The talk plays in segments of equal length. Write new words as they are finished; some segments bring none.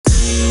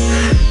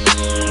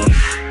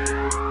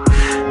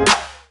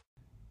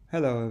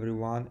Hello,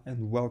 everyone,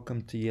 and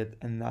welcome to yet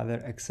another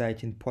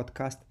exciting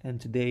podcast. And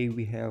today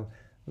we have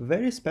a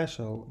very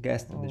special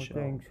guest on the Oh, show.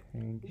 thanks,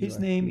 Hank. You His are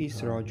name speak is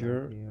hard right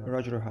Roger, there.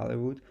 Roger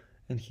Hollywood,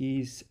 and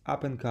he's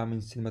up and coming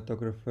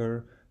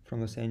cinematographer from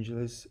Los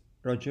Angeles.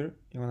 Roger,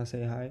 you want to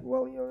say hi?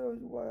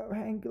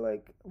 Hank,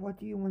 like, what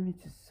do you want me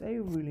to say,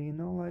 really?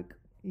 I'm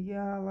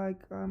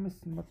a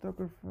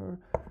cinematographer.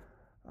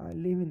 I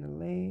live in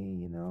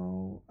LA,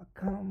 I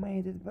kind of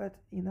made it, but,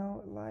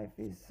 life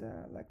is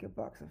like a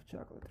box of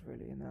chocolate,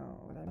 really, you know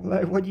what I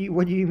Like, mean?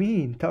 what do you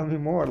mean? Tell me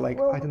more. Like,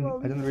 I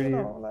don't really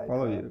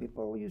follow you.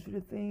 People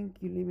usually think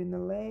you live in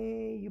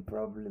LA, you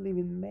probably live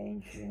in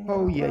mansion,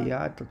 Oh yeah,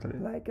 yeah, totally.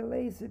 Like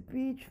LA is a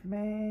beach,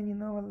 man.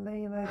 LA,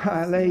 like you see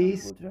how LA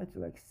is people try to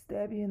like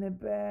stab you in the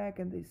back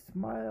and they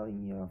smile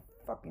in your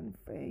fucking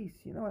face.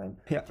 You know what I mean?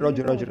 yeah, Do you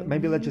Roger, know what Roger. I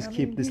Maybe let's mean? just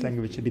keep this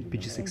language a Seriously, bit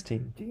man.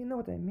 PG-16. Do you know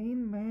what I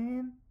mean,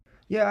 man?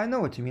 Yeah, I know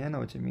what you mean. I know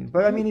what you mean.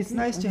 But I mean, it's Keep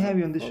nice on to have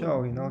you saying on the follow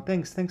show. me, man.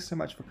 Thanks so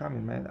much for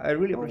coming, man. I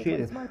really Oh, appreciate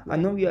it. it's my I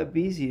know pleasure, you are man.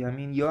 busy. I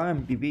mean, your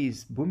IMDb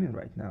is booming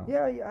right now.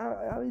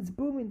 It's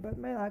booming, but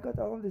man, I got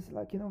all of this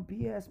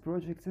BS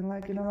projects and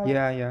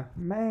Yeah, yeah.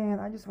 man,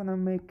 I just wanna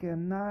make a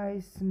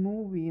nice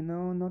movie,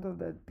 not of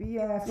that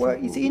BS Well,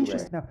 people it's do right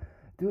interesting. now.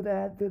 Do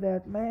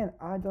that, man.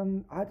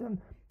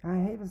 I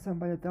hate when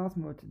somebody tells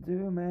me what to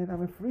do, man.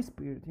 I'm a free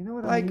spirit. You know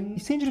what I Like, mean?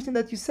 it's interesting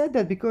that you said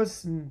that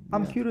because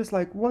I'm Yeah. curious.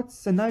 Like,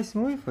 what's a nice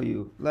movie for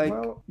you? Like,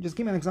 Well, just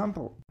give me an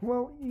example.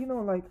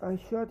 like I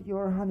shot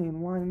Your Honey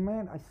and Wine,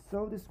 man. I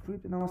saw the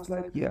script and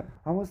Yeah.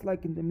 I was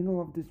like in the middle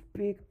of this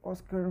big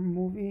Oscar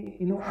movie.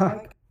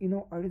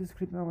 I read the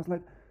script and I was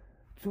like,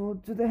 to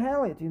the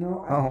hell it. I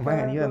Oh man,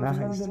 gotta yeah, go to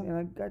nice. London and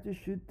I got to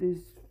shoot this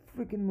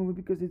freaking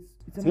movie because it's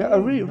Yeah, I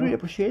amazing. really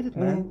appreciate it,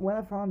 man. And when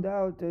I found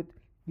out that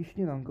you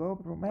shoot it on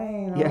GoPro,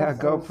 man, Yeah, I was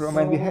GoPro,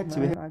 man. We sold, had to.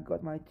 man. I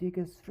got my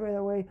tickets straight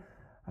away.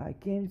 I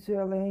came to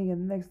LA,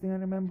 and next thing I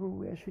remember,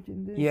 we are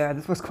shooting this Yeah,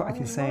 this was quite Honey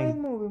and Wine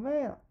insane. movie,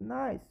 man.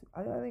 Nice.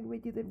 I think we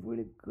did a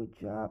really good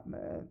job,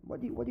 man.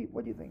 What do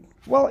you think?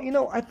 Well,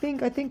 I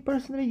think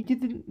personally you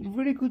did a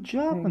really good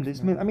job on Thanks,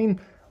 this, man. I man. mean,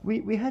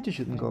 we had to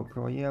shoot in Thanks.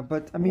 GoPro, yeah,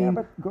 but I Yeah, mean,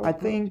 but I GoPro.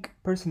 think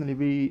personally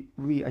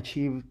we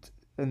achieved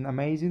an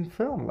amazing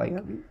film. Yeah, Like,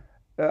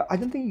 I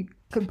don't think you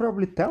can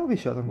probably tell we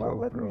shot on well,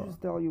 let me GoPro.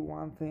 just tell you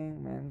one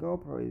thing, man.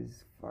 GoPro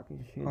is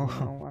fucking shit,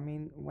 Oh, I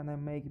mean, when I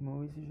make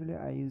movies, usually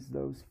I use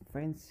those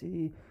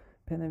fancy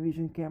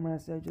Panavision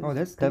cameras. I oh,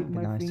 just that click would be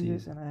my nice to fingers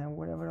use. and I have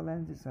whatever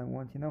lenses I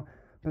want.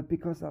 But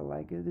because I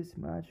like it this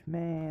much,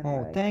 man,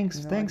 Oh, I thanks,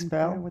 don't care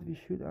pal. what we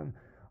shoot on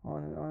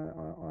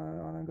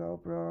a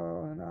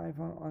GoPro, on an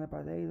iPhone, on a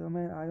potato,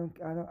 man.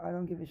 I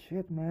don't give a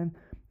shit, man.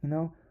 You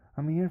know,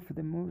 I'm here for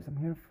the movies. I'm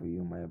here for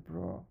you, my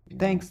bro.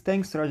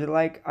 Thanks, Roger.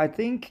 Like, I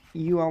think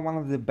you are one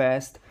of the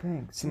best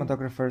Thanks,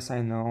 cinematographers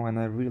I know, and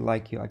I really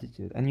like your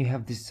attitude. And you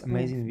have this thanks,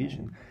 amazing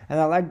vision. man. And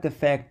I like the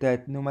fact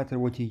that no matter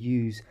what you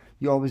use,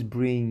 you always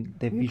bring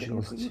the You,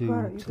 visuals you to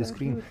gotta you the gotta do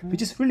screen, it,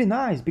 which man. is really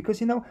nice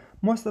because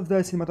most of the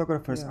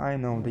cinematographers Yeah, I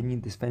know they yeah.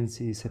 need these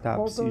fancy All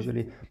setups those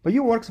usually, but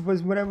you works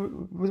with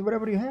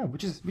whatever you have,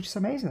 which is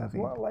amazing. I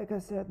think. Well, like I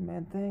said,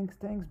 man, thanks,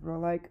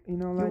 bro.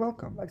 You're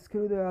welcome. Like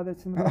screw the other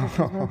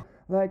cinematographers, man.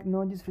 Like,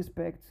 no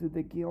disrespect to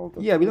the guild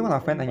of Yeah, we don't want to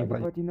offend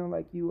anybody, anybody.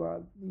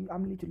 but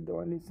I'm literally the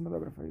only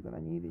cinematographer you're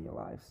gonna need in your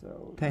life.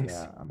 So Thanks.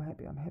 yeah, I'm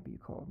happy you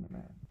called me,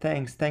 man.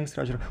 Thanks,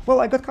 Roger. Well,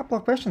 I got a couple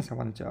of questions I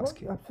wanted to Well,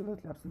 ask you.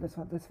 absolutely. That's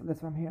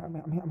why I'm here.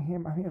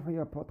 I'm here for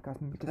your podcast,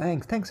 man, because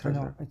Thanks,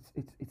 Roger.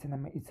 it's an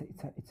ama- it's a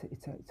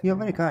You're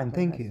very very nice, kind.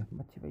 very Thank nice you.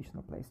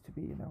 motivational place to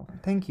be.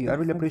 Thank you. I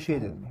really Thanks for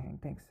appreciate it. having me,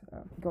 Hank. Thanks.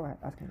 Go ahead,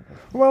 ask me the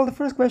question. Well, the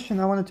first question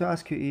I wanted to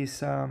ask you is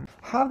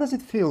how does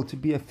it feel to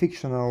be a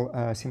fictional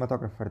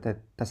cinematographer that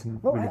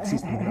doesn't Well, really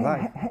exist in real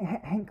life?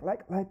 Hank,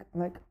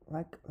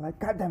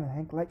 God damn it,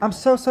 Hank, I'm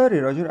so sorry,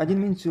 Roger. I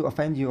didn't mean to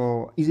offend you.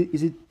 Or is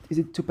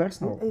it too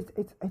personal?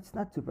 it's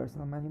not too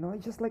personal, man.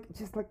 It's just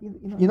like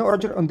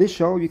Roger, on this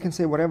show you can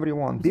say whatever you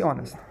want. Be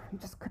honest. you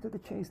just cut to the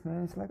chase,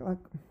 man. It's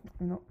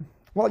you know.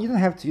 Well, you don't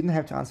have to. You don't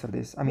have to answer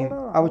this. I Well, mean,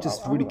 no, I was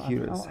just I really will answer.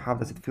 curious. How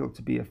does it feel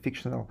to be a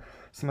fictional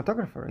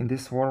cinematographer in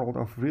this world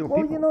of real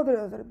Well, people?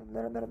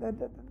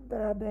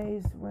 there are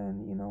days when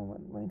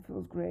when it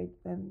feels great,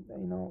 and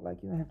like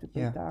you don't have to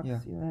pay Yeah, tax, yeah.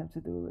 you don't have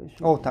to do a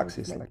shit, Oh, just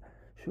taxes, like like.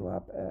 show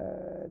up,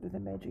 do the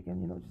magic,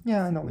 and just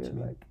Yeah, I know what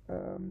disappear.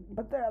 you mean.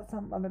 But there are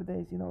some other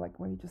days, like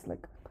when you just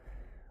like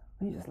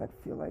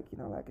feel like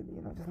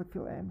just like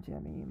feel empty. I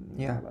mean,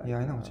 Yeah,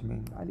 I know what you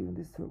mean. I live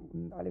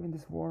in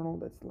this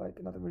world that's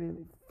like not really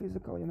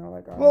physical.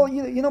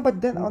 Well, but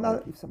then like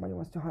another. if somebody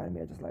wants to hire me,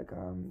 I just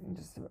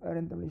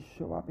randomly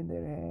show up in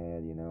their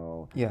head,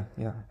 Yeah.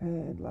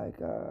 and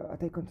I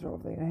take control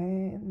of their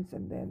hands,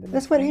 and then the That's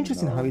next very thing you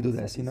interesting know, how you do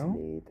the this. set is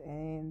lit,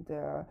 and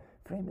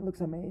framing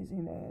looks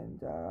amazing, and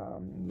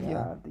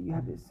Yeah. you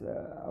have this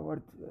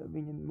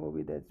award-winning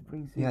movie that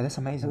brings you Yeah, that's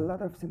a amazing.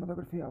 lot of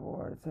cinematography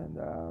awards, and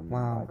I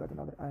Wow. got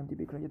another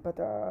IMDb credit. But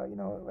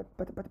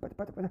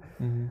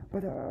Hmm.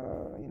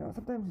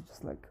 sometimes it's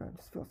just like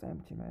just feels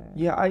empty, man.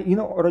 Yeah,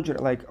 Roger,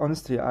 like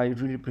honestly, I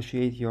really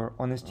appreciate your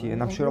honesty,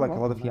 and I'm sure You're like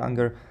a lot of welcome, man.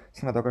 younger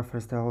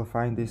cinematographers they will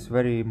find this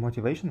very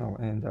motivational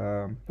and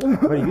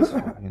very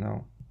useful,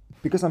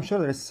 because I'm sure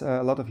there's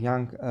a lot of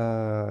young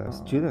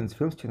students,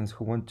 film students,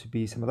 who want to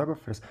be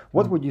cinematographers.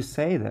 What would you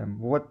say them?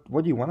 What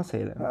do you want to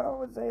say them? I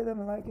would say them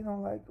like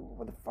like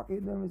what the fuck are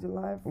you doing with your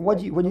life? What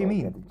do you Go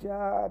mean? get a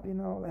job,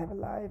 have a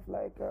life.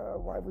 Like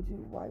why would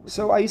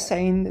So you are you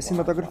saying why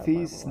cinematography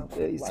is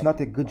it's not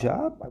a good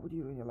job? why would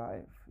you ruin your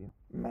life?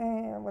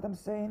 Man, what I'm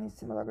saying is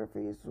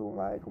cinematography is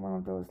like one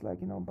of those like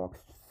box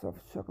of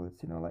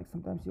chocolates. Like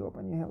sometimes you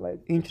open, you have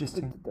like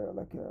Interesting.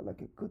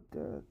 like a good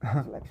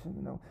selection.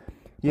 But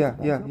Yeah,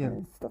 sometimes yeah, you open yeah. and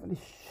it's totally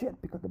shit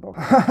because the box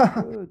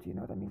is good. You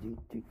know what I mean?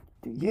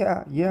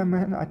 Yeah,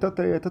 man. I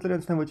totally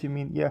understand what you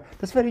mean. Yeah,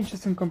 that's very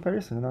interesting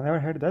comparison. I never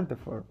heard that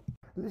before.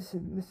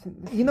 Listen,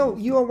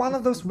 You are one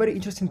of those very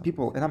interesting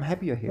people, and I'm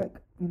happy you're here. like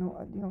I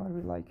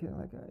really like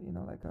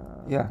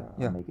Yeah,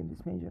 yeah. I'm making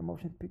this major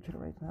motion picture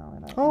right now,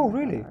 and Oh,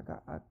 really?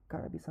 I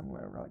gotta be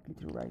somewhere like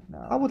literally right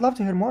now. I would love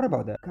to hear more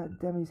about that. God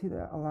damn it! You see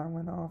the alarm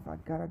went off. I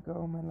gotta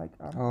go, man. Like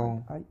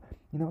Oh. I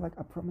like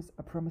I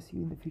promise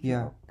you in the future.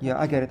 Yeah, I'll yeah,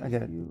 catch I get up it, I with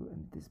get it. You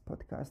and this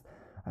podcast.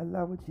 I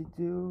love what you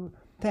do.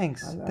 I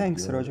Thanks, love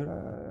thanks, your Roger.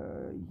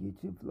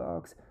 YouTube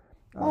vlogs.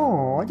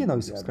 Oh, I didn't know you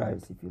Yeah,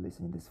 subscribed. guys, if you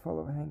listen, just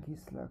follow Hank.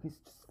 He's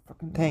just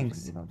fucking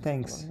Thanks, legend, just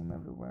thanks. follow him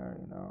everywhere.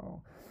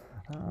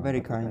 Very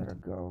But I kind. gotta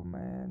go,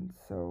 man.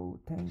 So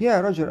thanks. Yeah,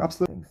 Roger,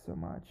 absolutely. Thanks so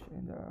much,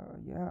 and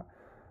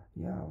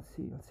yeah, I'll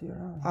see you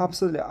around.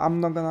 Absolutely. I'm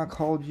not gonna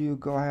call you.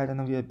 Go ahead. I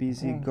know you're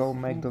busy. Thanks, Go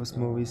make thanks, those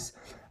bro. movies.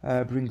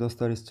 Bring those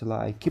stories to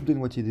life. Keep doing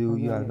what you do. Oh,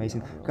 You yeah, are yeah,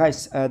 amazing. I will.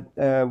 Guys,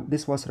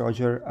 this was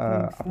Roger,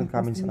 Thanks, up and thanks,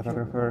 coming nice to meet you,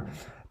 cinematographer. everyone.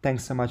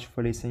 Thanks so much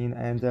for listening,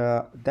 and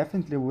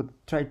definitely would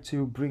try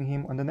to bring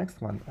him on the next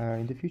one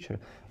in the future.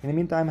 In the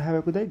meantime, have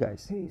a good day,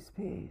 guys. Peace,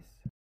 peace.